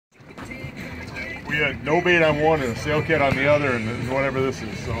we had no bait on one and a sail cat on the other, and whatever this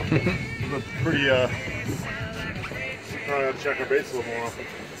is. So it's pretty. Probably have to check our baits a little more often.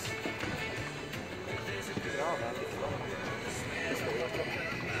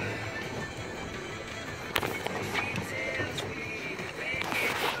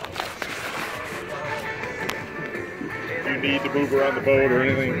 If you need to move around the boat or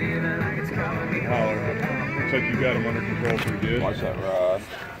anything, holler. Looks like you got them under control pretty good. Watch that rod.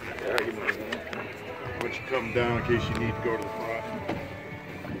 Yeah, give me that. Why don't you come down in case you need to go to the front?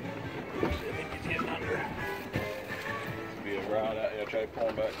 I think he's getting under. Be a rod out. Yeah, try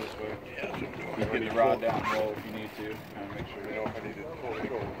pulling back this way. Yeah, you get the rod down low if you need to. Kind of make sure you know if I need to pull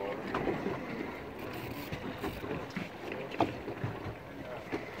it over the water.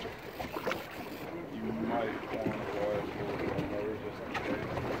 You might want to pull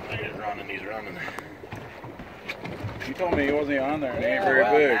He's running, he's running. You told me he wasn't on there and he ain't very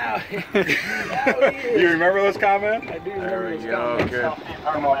big. You remember those comments? I do remember there we those go. comments. Good.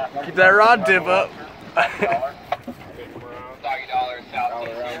 Come on. Keep that rod tip up. Doggy dollar, south.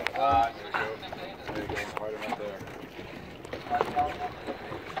 There you go. Right about there.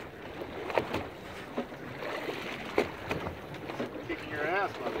 Kicking your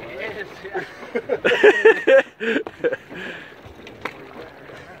ass, by the way.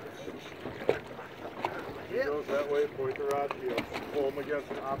 Goes that way, point the rod to you. Pull him against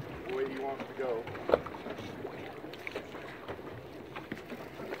the opposite way you want it to go.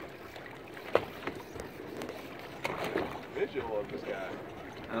 Visual of this guy.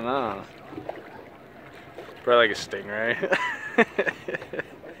 I don't know. Probably like a stingray.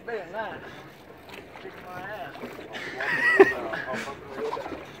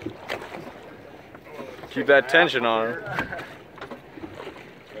 Keep that tension on her.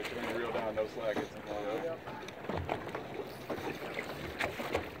 Make sure you reel down, no slack. It's in one of those.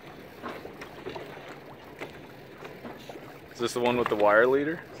 Is this the one with the wire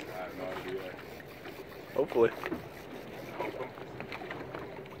leader? I have no idea. Hopefully.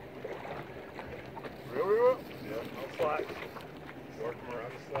 Reel? Yep, no slack. Work him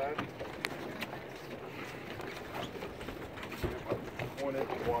around the side. 1 inch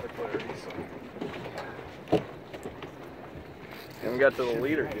of water clarity, so. Haven't got to the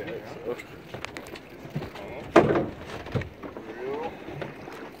leader yet. So. Reel.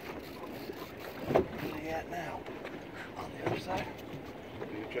 Where are you at now? On the other side?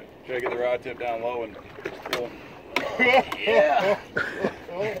 Try to get the rod tip down low and pull. Yeah!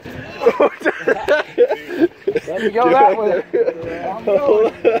 Let me go that way. I'm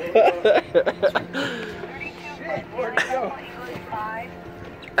going. Where'd it go?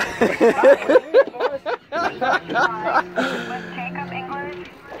 Jacob English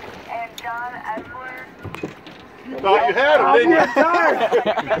and John Edward. You thought you had him, didn't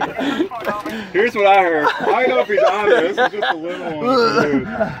you? Here's what I heard. I don't know if he's on there. This is just a little one.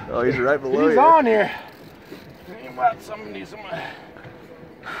 Oh, he's right below He's you. on here. Think about somebody.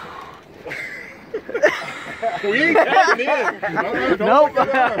 We ain't tapping in. Nope.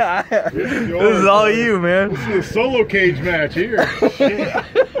 This This is all you, man. This is a solo cage match here.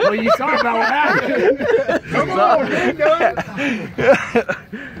 Well, you saw about what happened. Come on, man, done.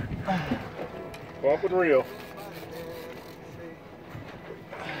 Bump and reel.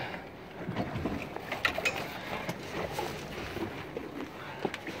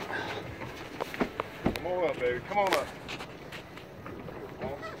 Come on up, baby. Come on up.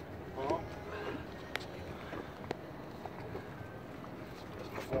 Bump, bump.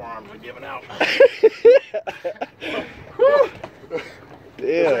 My forearms are giving out.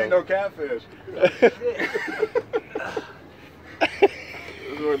 This ain't no catfish. This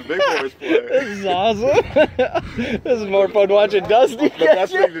is where the big boys play. This is awesome. This is more fun watching Dusty. The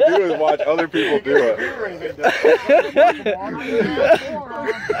best thing to do is watch other people do it.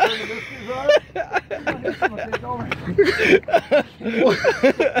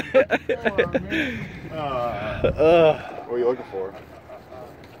 What are you looking for?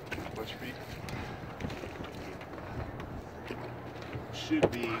 What's your feet? Should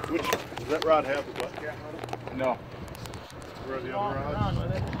be. Which does that rod have the butt cap on it? No. Where are the other rods?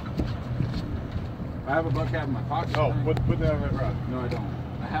 I have a butt cap in my pocket. Oh, put that on that rod. No, I don't.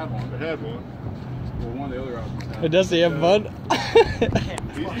 I had one. I had one. Well, one of the other rods was Hey, Dusty, have fun?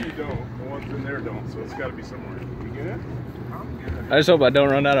 These two don't. The ones in there don't. So it's got to be somewhere. You good? I just hope I don't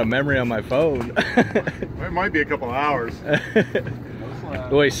run out of memory on my phone. It might be a couple of hours.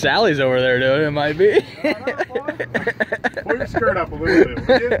 The way Sally's over there doing it might be. Pull your skirt up a little bit,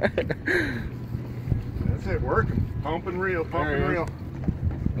 will you? That's it, working. Pump and reel, pump and reel.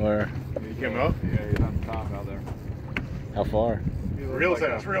 Where? You came up? Yeah, he's on the top out there. How far? Real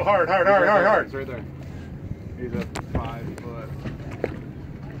sense, real hard, hard, hard, hard, hard. He's right there. He's a 5 foot.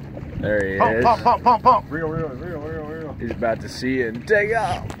 There he Pump, is. pump, pump, pump, pump. Real. He's about to see it and take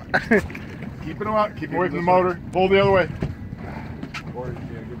off. Keeping him out, keep away from the motor. Pull the other way. Get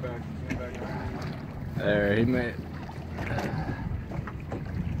back. There, he made it.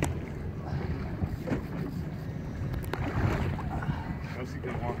 Unless he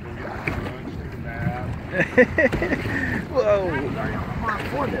doesn't want to go get lunch, take a nap. Whoa.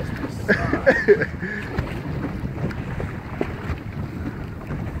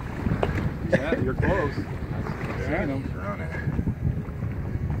 Yeah, you're close. Yeah. Seen him.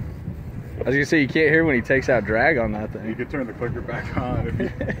 I was gonna say, you can't hear when he takes out drag on that You thing. could turn the clicker back on if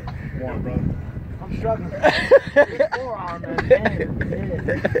you want, brother. I'm struggling. Forearm and hand.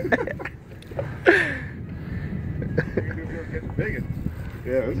 Getting big.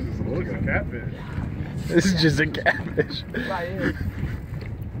 Yeah, this is just a look at a catfish. This is just a catfish.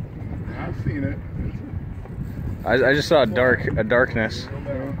 I've seen it. I just saw a darkness. It's a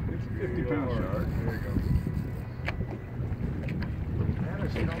 50-pound shark. There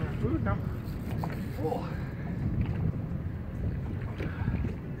you go.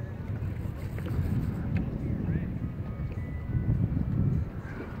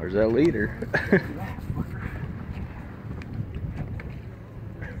 Where's that leader?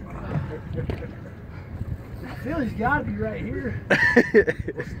 I feel he's got to be right here.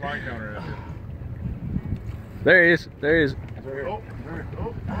 What's the line counter at? There he is. There he is. Oh,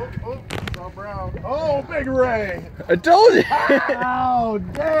 saw brown. Oh, big ray. I told you. Oh,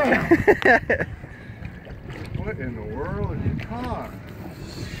 damn. What in the world have you caught?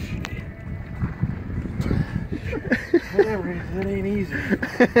 Whatever it is, it ain't easy.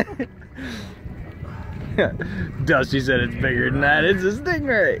 Dusty said it's bigger than that. It's a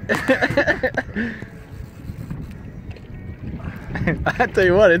stingray. I tell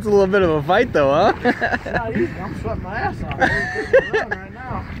you what, it's a little bit of a fight though, huh? It's not easy. I'm sweating my ass off. I'm running right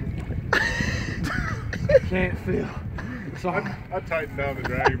now. Can't feel. So I tightened down the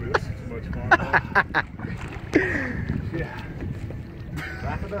drag, but this is too much fun. yeah.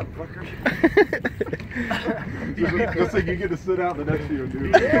 Wrap it up, fucker. Looks like you get to sit out the next to you and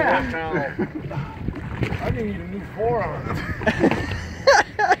do it. Yeah. I need a new forearm.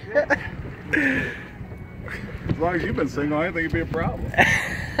 As long as you've been single, I don't think it'd be a problem.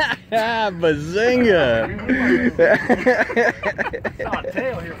 Bazinga! Saw a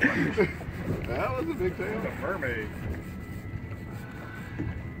tail here, fucker. That was a big tail. A mermaid.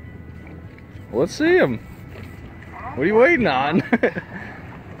 Let's see him. What are you waiting on?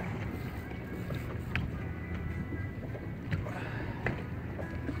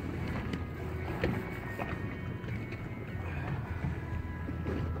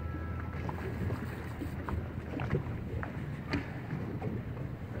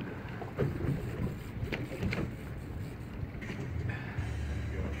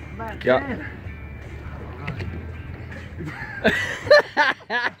 Yeah.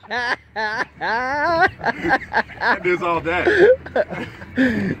 That is all day.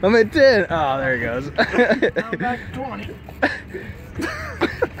 I'm at 10. Oh, there he goes. I'm back to 20.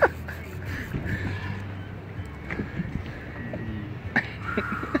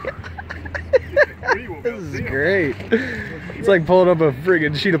 This is great. It's like pulling up a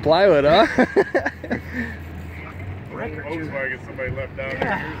friggin' sheet of plywood, huh? Volkswagen somebody left down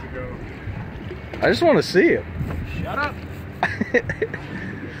there years ago. I just want to see him. Shut up.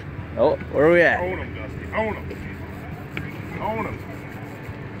 Oh, where are we at? Own him, Dusty. Own him. Own him.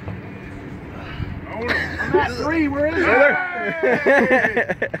 Own him. I'm at 3. Where is it?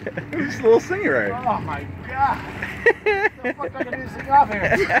 It's a little Stingray. Oh my god. What the fuck am I gonna do this thing off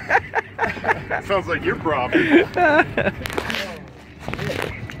here? Sounds like your problem.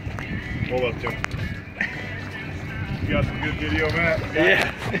 Hold up, Tim. You got some good video, Matt?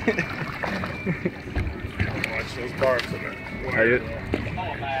 Yeah. Watch those bars in there. Are you?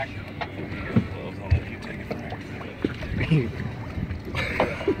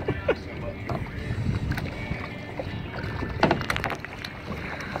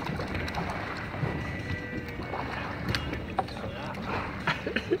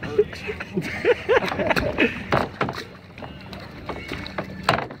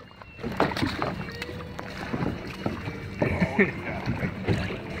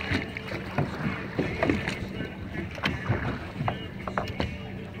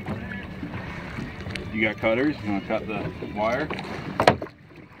 You got cutters? You want to cut the wire?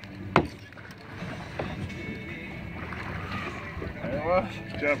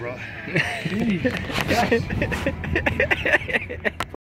 Good job, brother.